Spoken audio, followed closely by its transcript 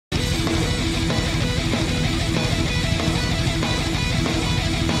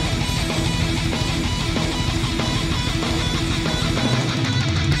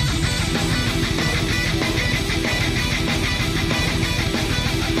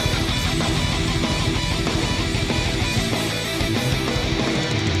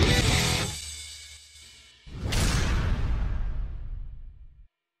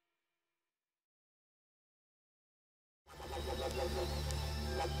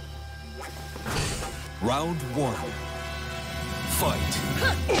Round one. Fight.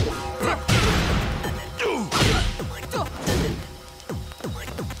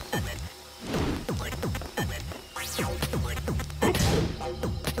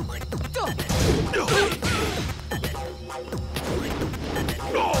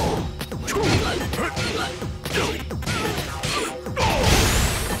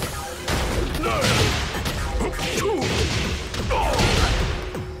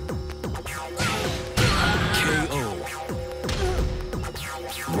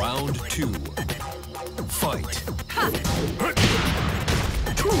 Round two. Fight.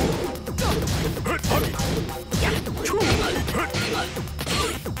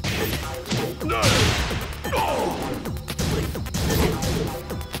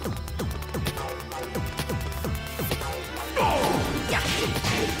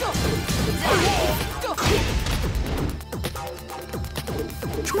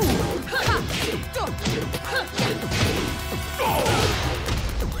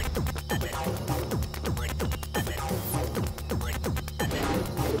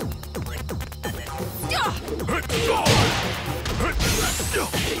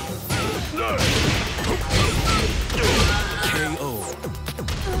 KO.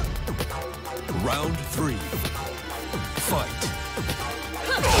 Round three. Fight.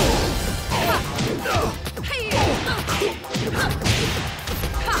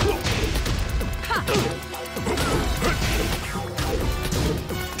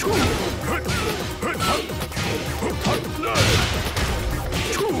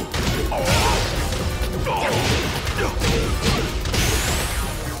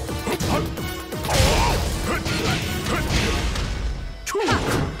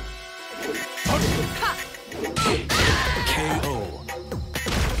 KO.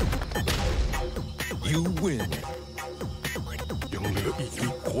 You win. ยังเหลืออีก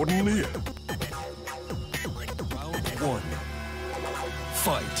กี่คนเนี่ย Round one.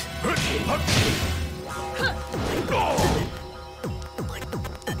 Fight. KO.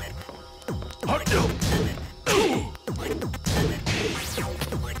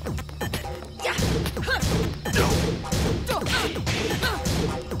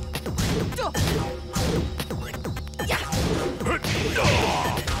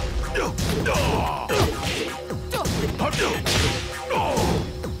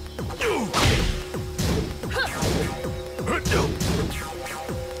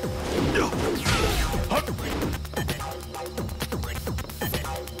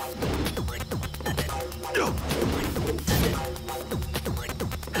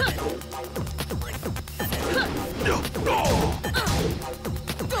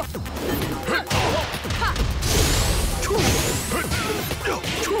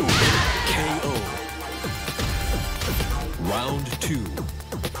 Round two.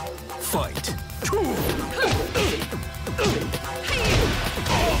 Fight.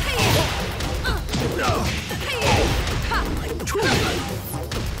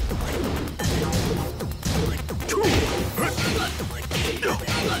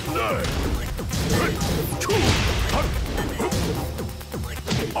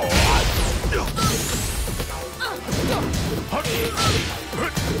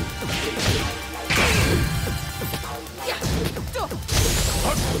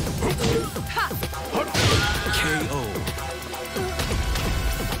 KO.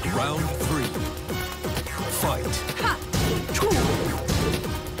 Round three. Fight.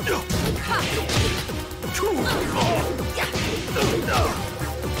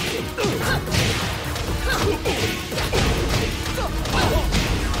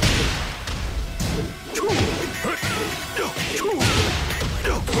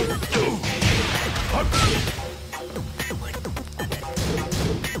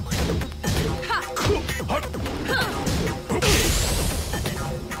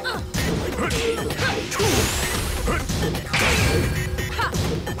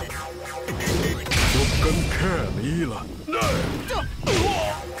กันแค่นี้ล่ะ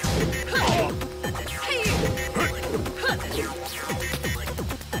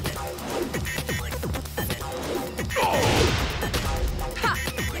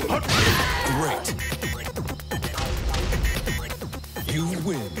Great. You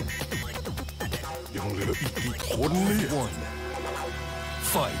win. ยังเหลืออีกกี่คนเนี่ย One.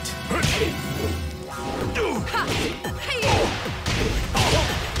 Fight.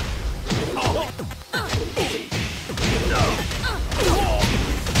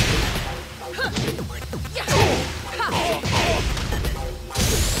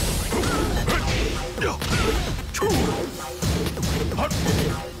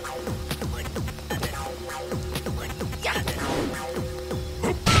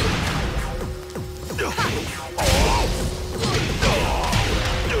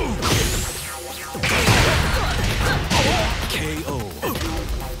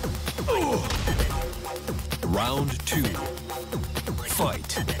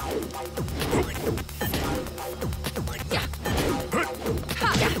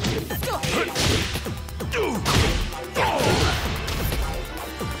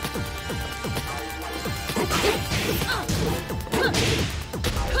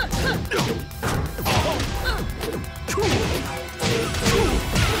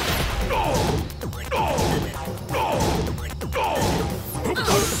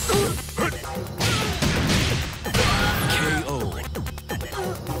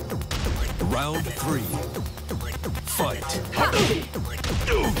 Round 3. Fight.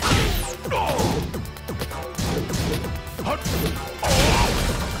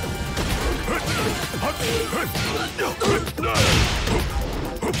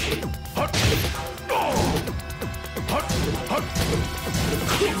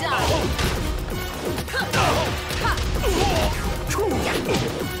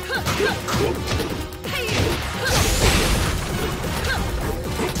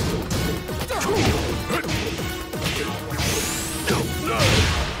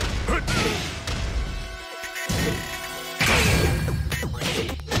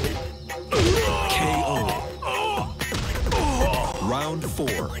 Round 4.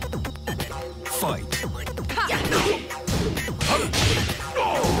 Fight.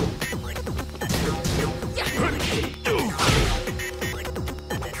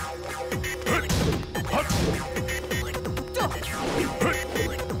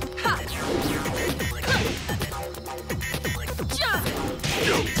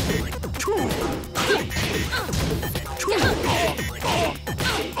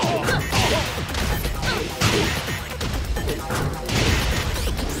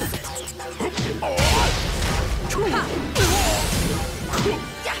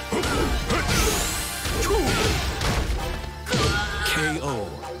 KO.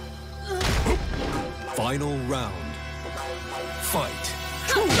 Final round. Fight.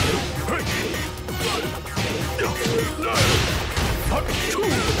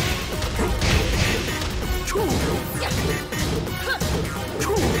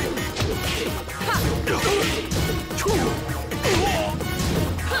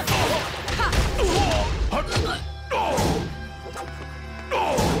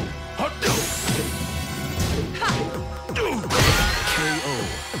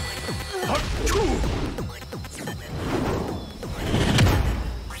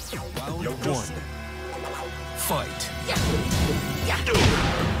 Round 1. Fight.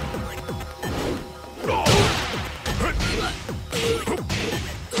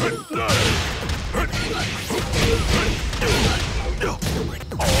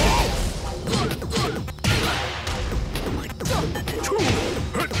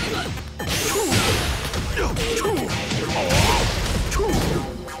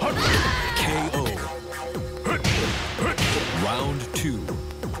 KO. Round 2.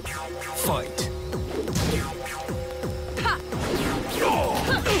 Fight.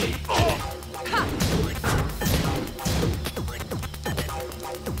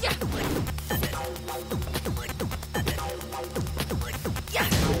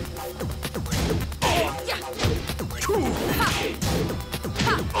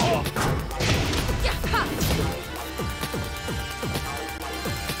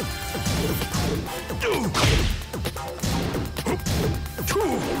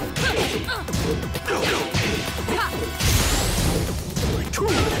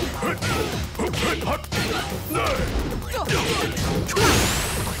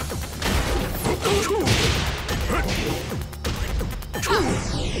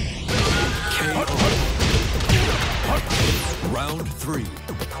 Round 3.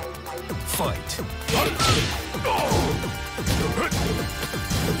 Fight.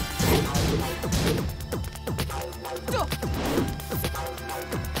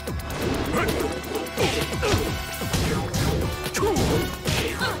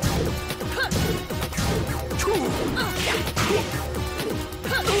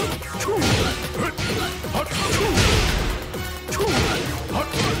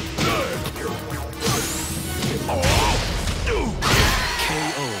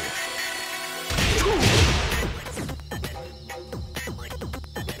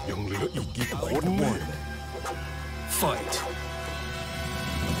 Round 1. Fight.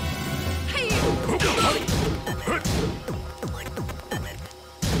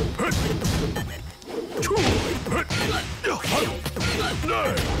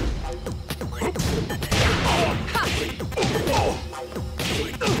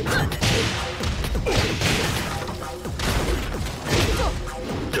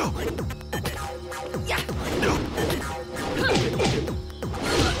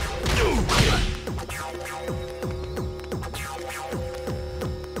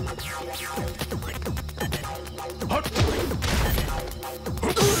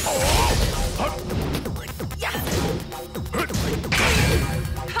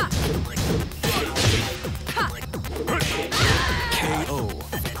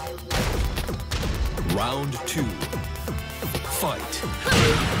 Round 2. Fight.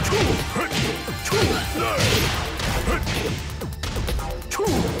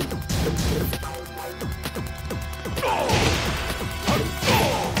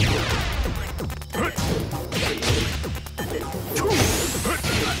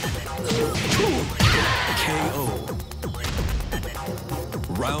 KO.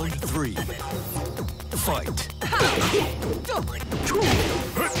 Round 3. Fight.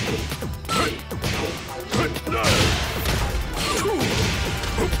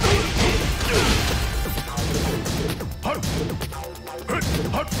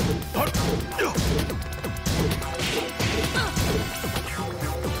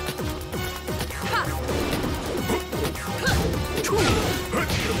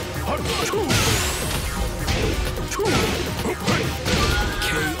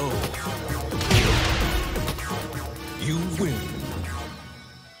 KO. You win.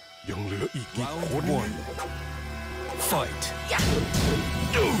 ยังเหลืออีกกี่คน Round 1. Fight.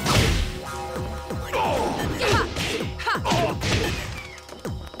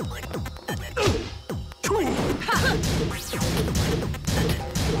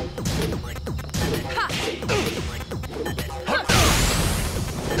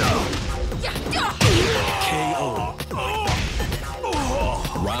 KO.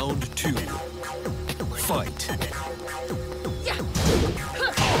 Round 2. Fight.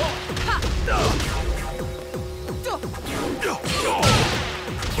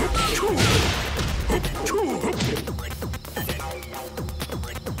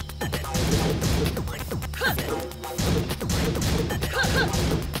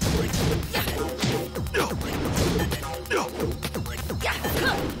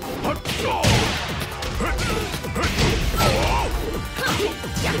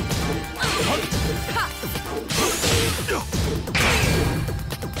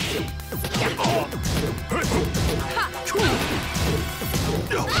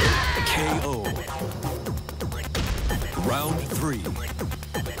 KO. Round 3.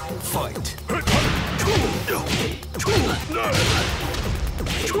 Fight.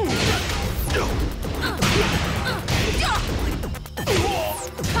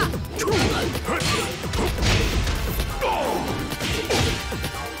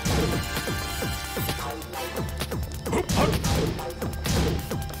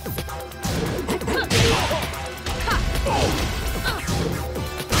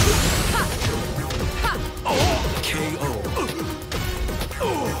 KO.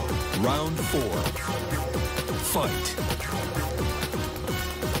 Round 4. Fight.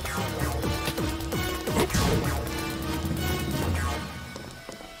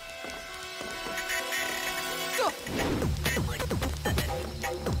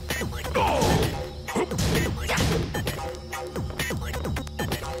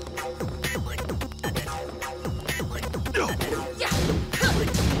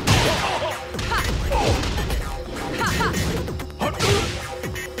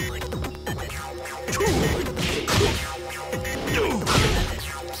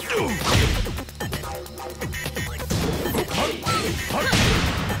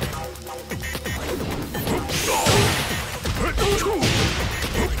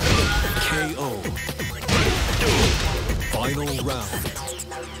 KO. Final round.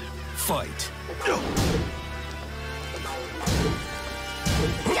 Fight.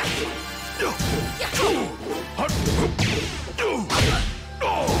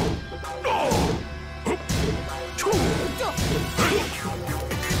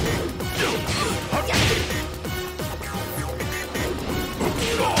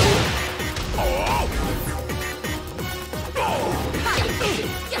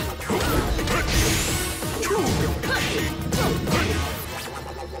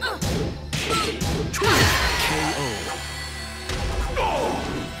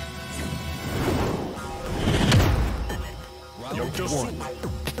 Round 1.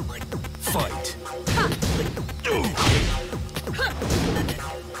 Fight.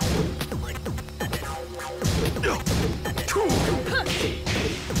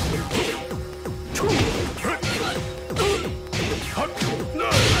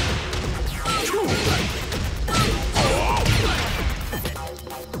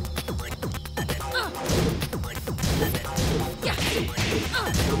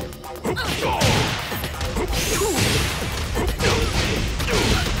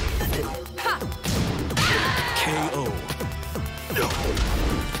 KO.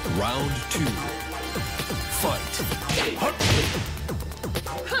 Round 2. Fight.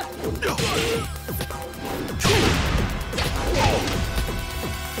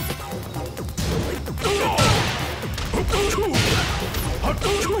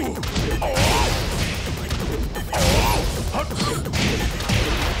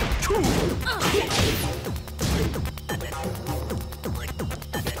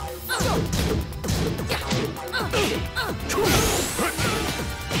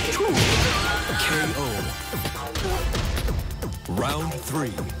 KO. Round 3.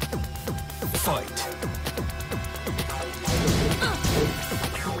 Fight.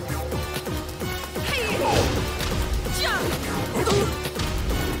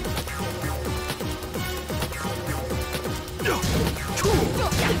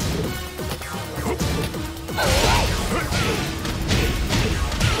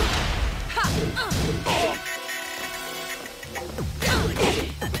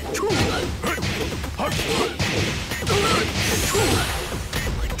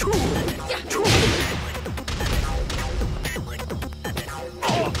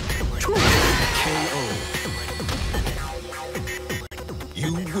 KO.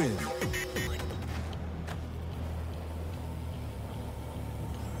 You win.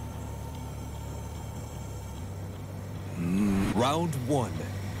 Round 1.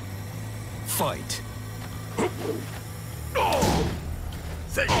 Fight.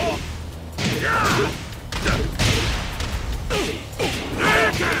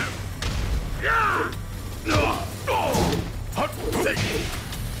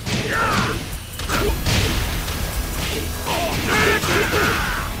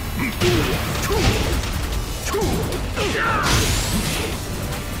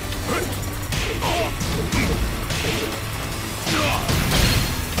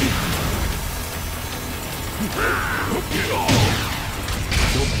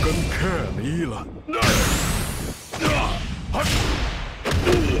จบกันแค่นี้ล่ะ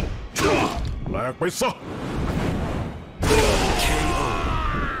แหลกไปซะ KO.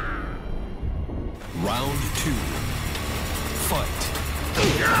 Round 2. Fight. KO.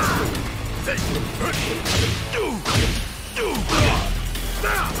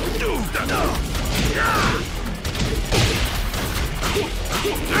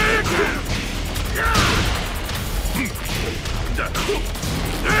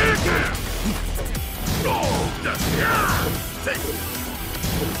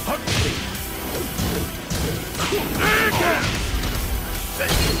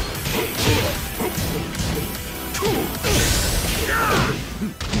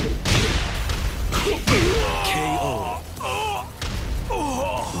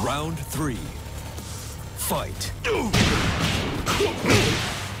 Round 3. Fight.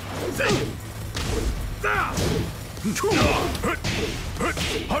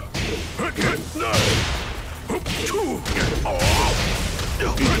 KO.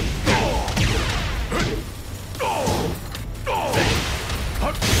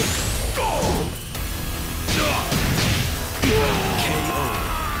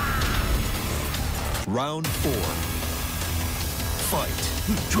 Round 4. Fight.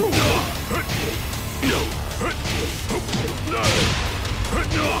 KO.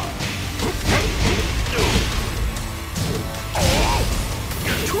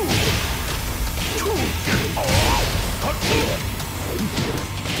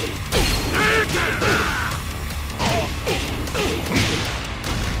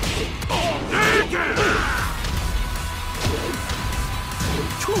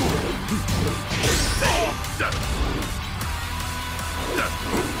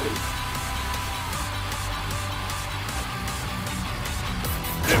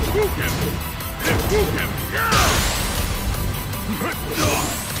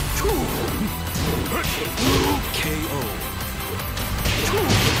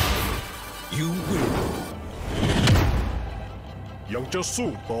 You win. ยังจะสู้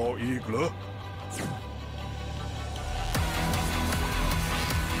ต่ออีกเหรอ